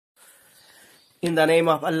In the name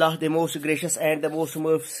of Allah, the most gracious and the most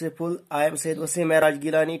merciful, I am Sayyid Wasim Mehraj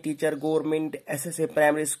Gilani, teacher, Government SSA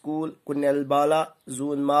Primary School, Kunnal Bala,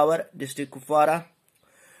 Zone Mawar, District Kupwara.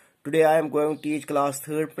 Today I am going to teach class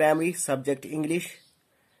 3rd primary, subject English.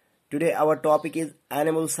 Today our topic is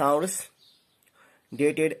animal sounds,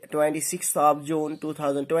 dated 26th of June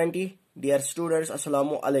 2020. Dear students,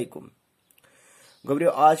 Assalamu alaikum.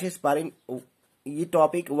 Gobrio, आज इस पारिन ये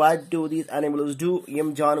topic what do these animals do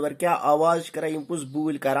यम जानवर क्या आवाज करा यम कुछ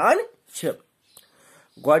बूल करान छ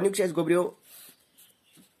गोडनिक छ गोब्रियो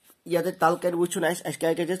यते तलकन वुछुन अस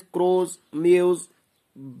क्या क्या क्रोज म्यूज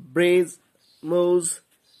ब्रेज मूज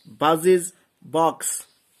बजेस बॉक्स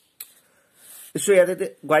इसो यते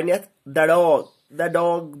गोडनिक the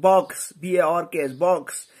dog box B A R के एस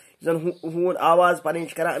बॉक्स जन हुन आवाज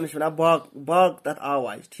पनिश करा अमिस वना बॉक बॉक तत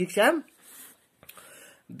आवाज ठीक छ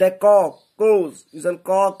The cock crows is an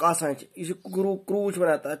cock asan is crows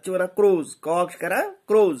banata chwana crows cock kara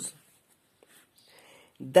crows.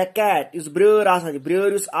 The cat is brr asan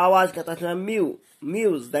brr is आवाज करता है mew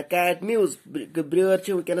mews. The cat mews brr च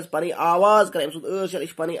वकनस pani आवाज करा एम सुद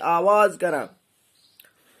इस pani आवाज करा.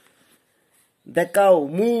 The cow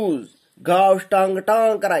moos गाव टांग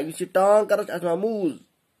टांग करा इस टांग करा Asma moos.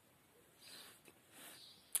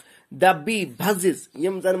 The bee buzzes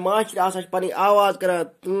yam zan mach asach pani आवाज करा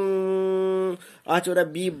आचोरा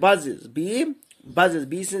bee buzzes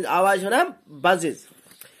bee sin आवाज होना buzzes.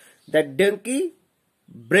 The donkey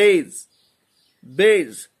brays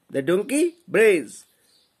the donkey brays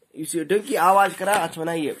you see donkey आवाज करा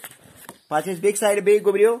आचोना ये पाछे back side be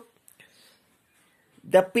गोब्रियो.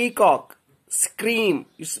 The peacock scream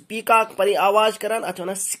peacock pani आवाज करा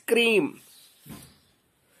आचोना scream.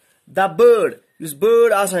 The bird this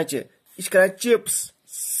bird asan ch is kara chips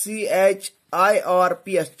CHIRPS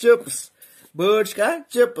chips birds ka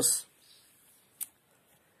chips.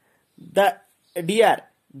 The deer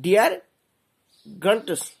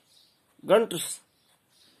grunts.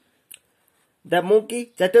 The monkey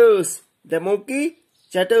chatters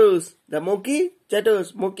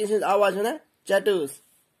monkey says आवाज है ना chatters.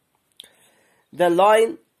 The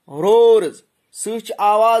lion roars such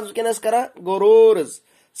आवाज केनस करा go roars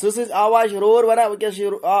Susis आवाज roar wana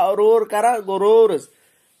roar kara go roars.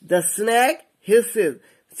 The snake hisses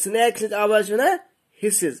says आवाज wana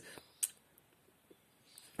hisses.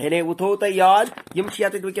 यानी वो थोता याद यम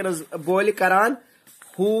शियाते वकनस बोल करान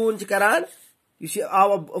हून च करान इस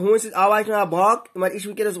हून से आवाज wana bark मगर इस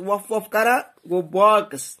वकनस वफ करा go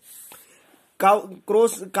barks.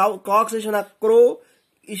 Cock से wana crow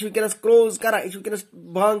इस वकनस crows करा इस वकनस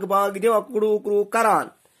bang देवा क्रू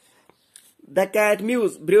करान. The cat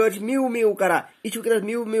mews bird mew kara ichu kiras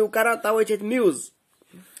mew kara tawai chet mews.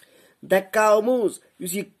 The cow moos you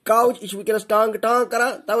see couch ichu kiras tang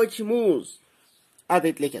kara tawai ch moos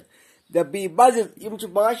adit lekhat. The bee buzzes yum ch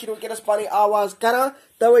bashru kiras pani आवाज kara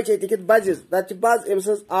tawai chet lekhat buzzes that buzz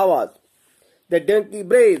imsas आवाज. The donkey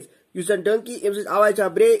brays you see donkey imsas आवाज cha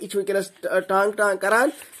bray ichu kiras tang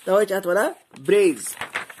karan tawai chet wana brays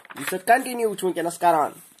you should continue ichu kiras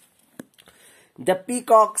karan. The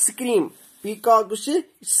peacock scream peacock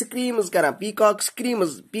screams kara peacock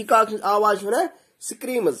screams peacock आवाज होना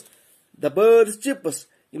screams. The birds chips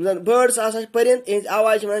Yemen birds आसा परिंद इन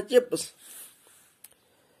आवाज होना chips.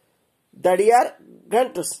 The deer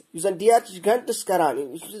grunts Yemen deer grunts करान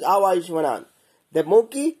आवाज होना. The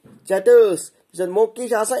monkey chatters Yemen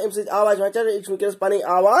monkey आसा इमसे आवाज होना chatter इच मुकेस पानी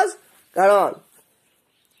आवाज करान.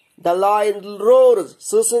 The lion roars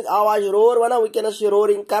सुसिन आवाज roar वना वकनस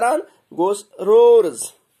roaring करान goes roars.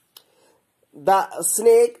 The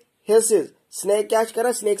snake hisses snake क्या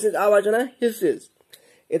करा snake से आवाज होना hisses.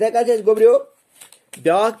 इधर का चीज गोब्रियो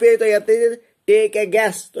ब्याक पे तो यते take a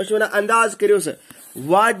guess तो शोना अंदाज करियो sir.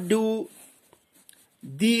 What do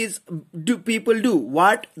these people do?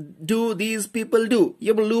 What do these people do?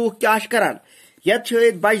 यम लोग क्या करान यत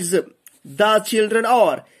छे बज the children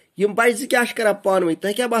और यम बज क्या करा पानवे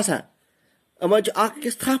तो क्या बासा अमज आक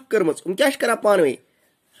किस थाप करमस क्या करा पानवे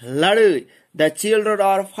लड़ाई. The children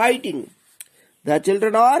are fighting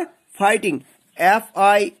FIGHTING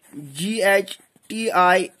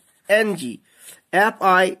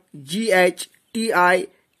FIGHTING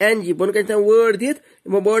बन कहते हैं word दित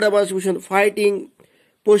word आवाज वुशन fighting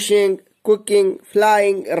pushing cooking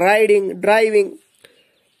flying riding driving.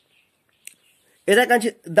 इधर कंच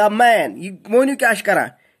the man ये मोन्यू क्या करा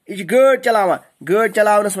इस गाड़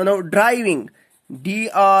चलावनस वनो driving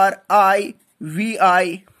DRIVING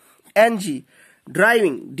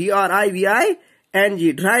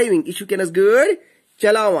driving issue Kaynes गाड़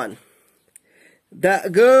चलावन. The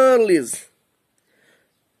girl is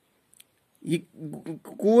ये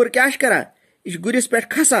कूर क्या करा इस गुरिस पे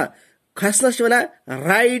खसा खसनस वना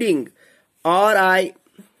riding, R-I-D-I-N-G,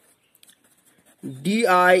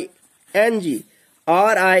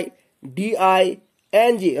 R-I-D-I-N-G,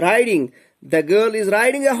 riding. The girl is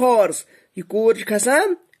riding a horse. Ye koor ch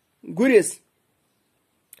khasan guris.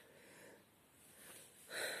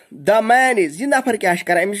 The man is, ye nafar kya ch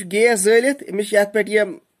karan, amish gas zalit, amish yat pet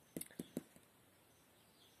ye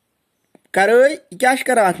karoy, kya ch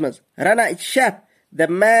karan atmaz, rana, it's chef. The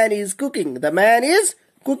man is cooking. The man is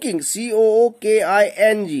cooking.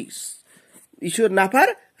 C-O-O-K-I-N-G. Ishur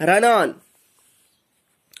nafar ranan.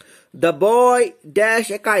 The boy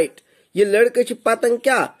dash a kite. Ye ladka ch patang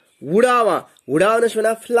kya udawa. Udawa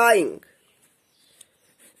shwana flying.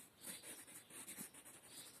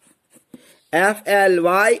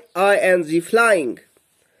 F-L-Y-I-N-G, flying.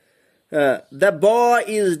 The boy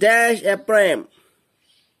is dash a pram.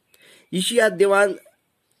 Ishiyat diwan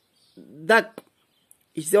duck.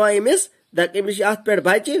 Ish diwan emis duck emis at ped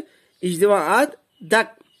bachi. Ish diwan at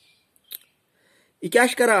duck.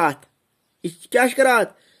 Ikash karat. Ikash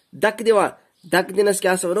karat. Duck diwan. Duck dinas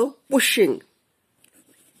kya savano? Pushing.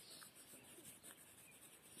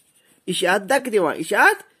 Ish at duck diwan. Ish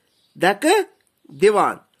at duck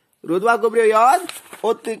diwan. Rudwa gobrio yad.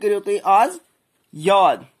 Otti kriyotti az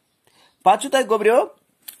yad. Pachutai gobrio.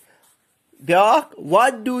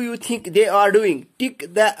 What do you think they are doing?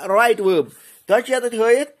 Tick the right verb. Tach yat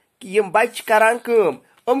thoyit ki yim bach karan kam.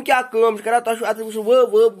 Kya kam kara tash at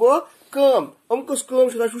verb go kam. Kus kam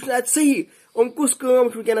shu at sahi. Kus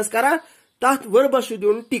kam shu kenas kara tat verb shu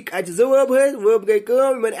dun tick. At the verb gay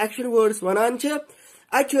kam when action words wanan che.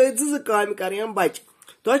 At hoyit z kam karyam bach.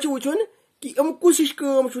 Tach wuchun ki kusish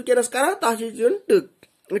kam shu kenas kara tash dun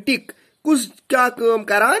tick. Kus kya kam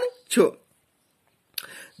karan cho.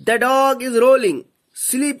 The dog is rolling,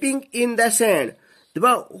 sleeping in the sand.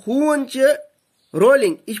 Daba hunch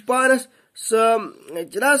rolling. Ich panas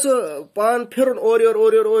pan phirun or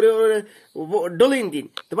dulin din.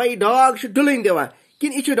 Daba dog should dulin deva.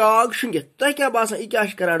 Kin ich dog shunget. Ta kya basa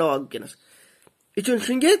ikash kara dog kinas. Ichun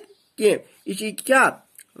shunget ke ich kya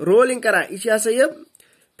rolling kara. Ich asa ye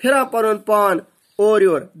phira panon pan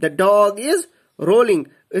or. The dog is rolling.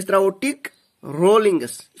 Istra tick rolling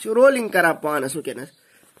is. Rolling kara panas kenas.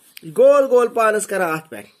 Goal panas kara at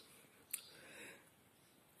pet.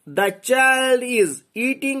 The child is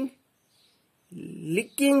eating,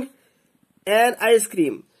 licking an ice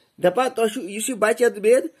cream. Dapa toshu yushi bachat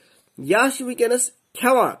bed yash weekends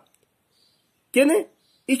khawa. Kene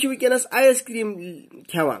ich weekends ice cream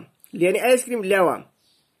khawa. Leni ice cream lewa.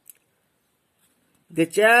 The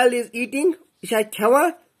child is eating isha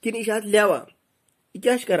khawa kin isha lewa.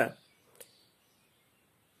 Ikyash kara.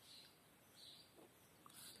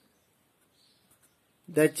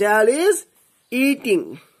 The child is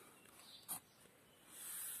eating.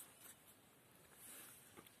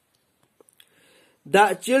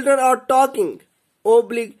 The children are talking,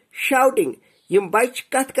 oblique shouting. Yim bach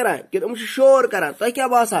kat kara, kin shor kara. To kya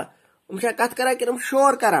basa? Kat kara kin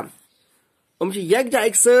shor kara. Yekja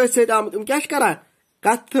ek se am kyash kara?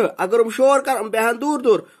 Kat agar shor kara behan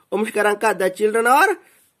dur. Karan kat. The children are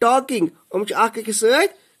talking. Aake ke se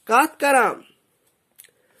kat kara.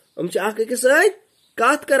 Aake ke se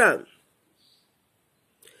kat karan.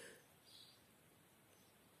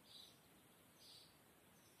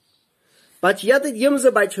 Pach yat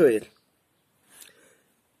yimze bach hoyir.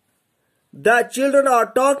 The children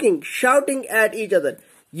are talking, shouting at each other.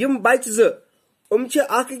 Yim bach ze.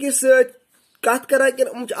 Aake ke se kat kara kin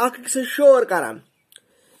aake ke se shor karan.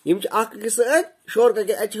 Aake ke se shor ka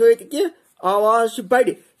ke ach hoyit ki awaz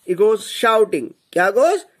badi. It goes shouting. Kya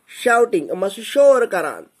goes? Shouting. Shor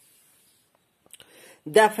karan.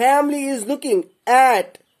 The family is looking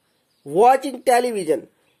at watching television.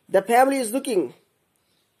 The family is looking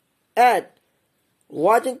at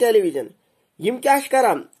watching television. Yim kyash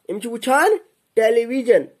karam? Yim wuchan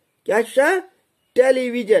television. Kyash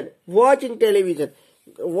television. Watching television.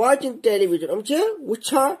 Watching television.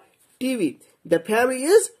 Wucha TV. The family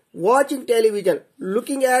is watching television.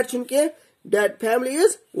 Looking at chunke that family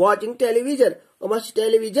is watching television.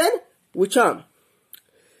 Television wucha.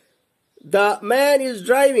 The man is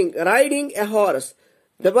riding a horse.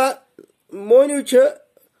 Daba monu che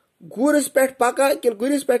guris pet paka kin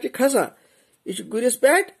guris pet khasa. Ish guris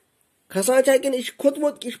pet khasa cha kin ish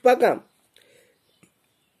khutmut ish paka.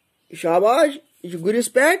 Shabash ish guris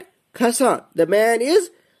pet khasa. The man is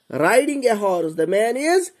riding a horse. The man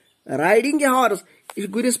is riding a horse. Ish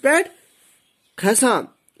guris pet khasa.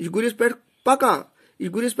 Ish guris pet paka. Ish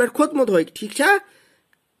guris pet khutmut hoy. Thik cha?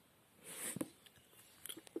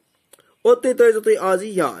 Otte to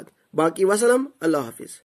azi yaad. Baki wasalam. Allah Hafiz.